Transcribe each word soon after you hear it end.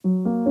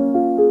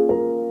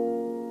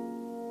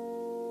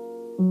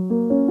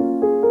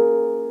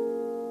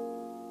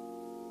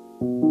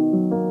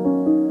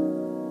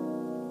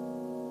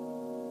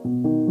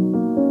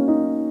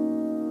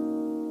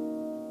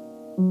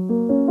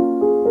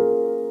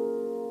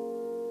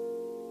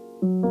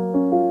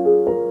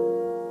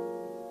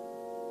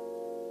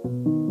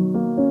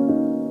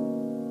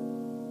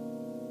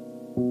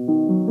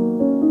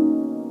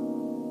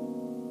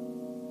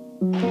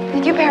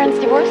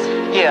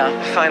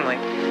finally.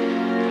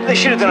 They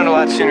should have done it a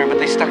lot sooner, but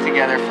they stuck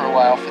together for a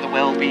while for the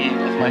well-being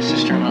of my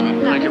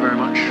sister-in-law. Thank you very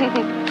much.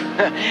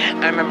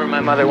 I remember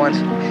my mother once,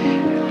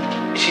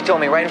 she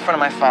told me right in front of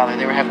my father,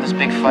 they were having this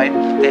big fight,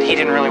 that he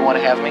didn't really want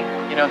to have me.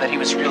 You know, that he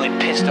was really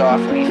pissed off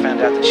when he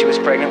found out that she was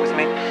pregnant with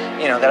me.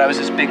 You know, that I was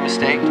this big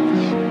mistake.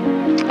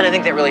 And I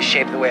think that really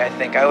shaped the way I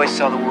think. I always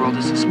saw the world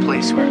as this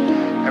place where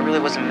I really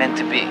wasn't meant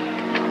to be.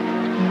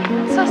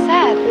 It's so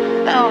sad.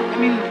 No, I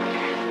mean,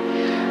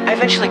 I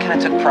eventually kind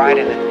of took pride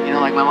in it. You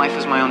know, like my life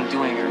was my own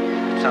doing or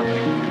something.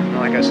 You know,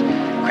 like I was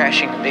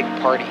crashing a big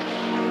party.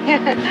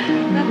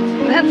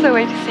 That's the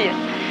way to see it.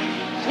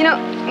 You know,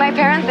 my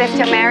parents, they're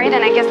still married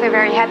and I guess they're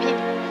very happy.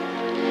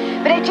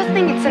 But I just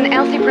think it's an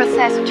healthy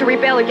process to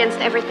rebel against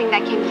everything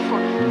that came before.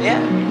 Yeah.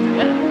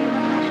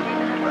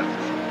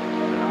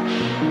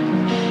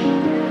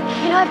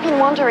 You know, I've been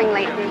wondering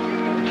lately.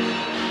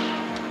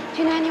 Do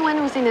you know anyone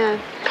who's in a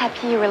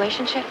happy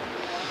relationship?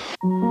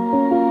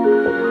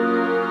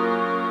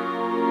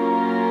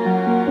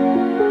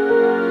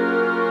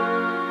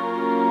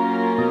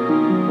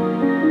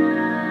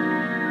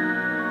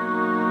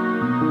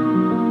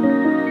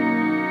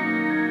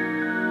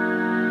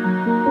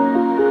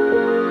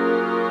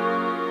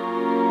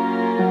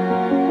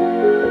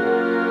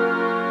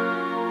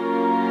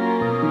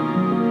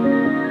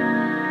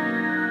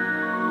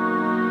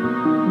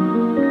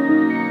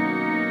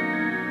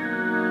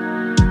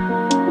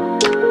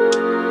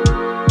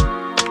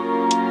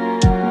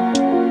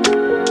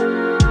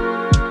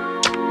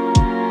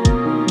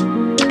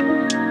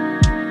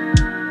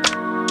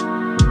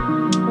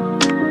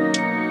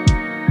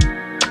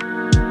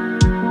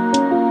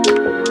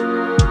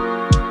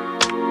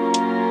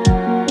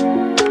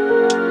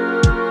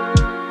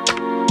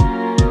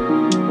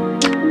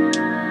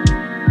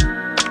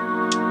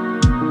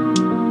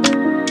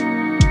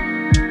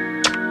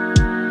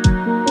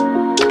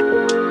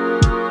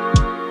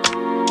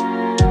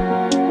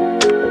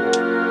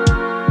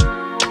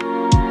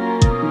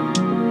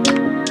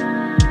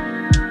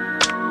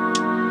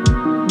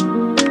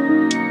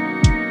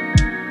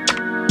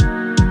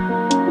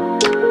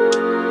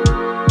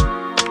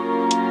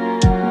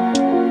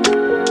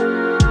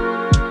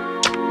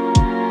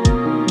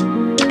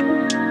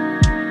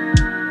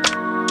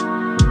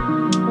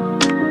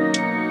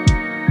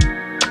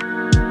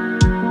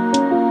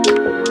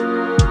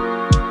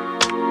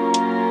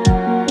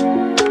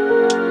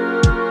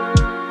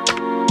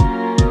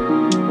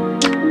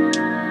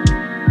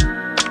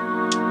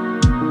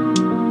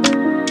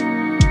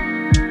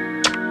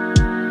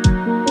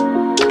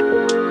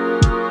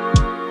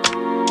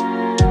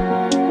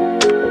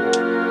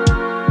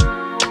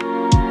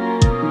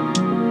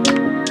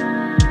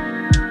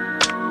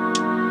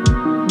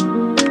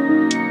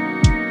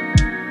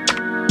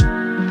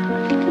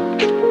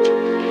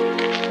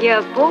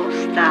 You're both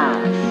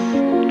stars.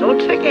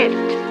 Don't forget.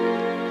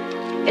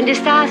 When the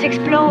stars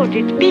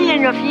exploded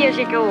billions of years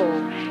ago,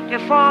 they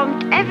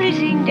formed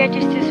everything that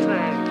is this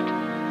world.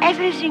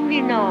 Everything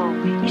we know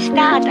is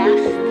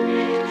stardust.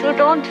 So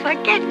don't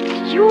forget,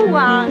 you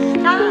are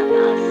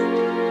stardust.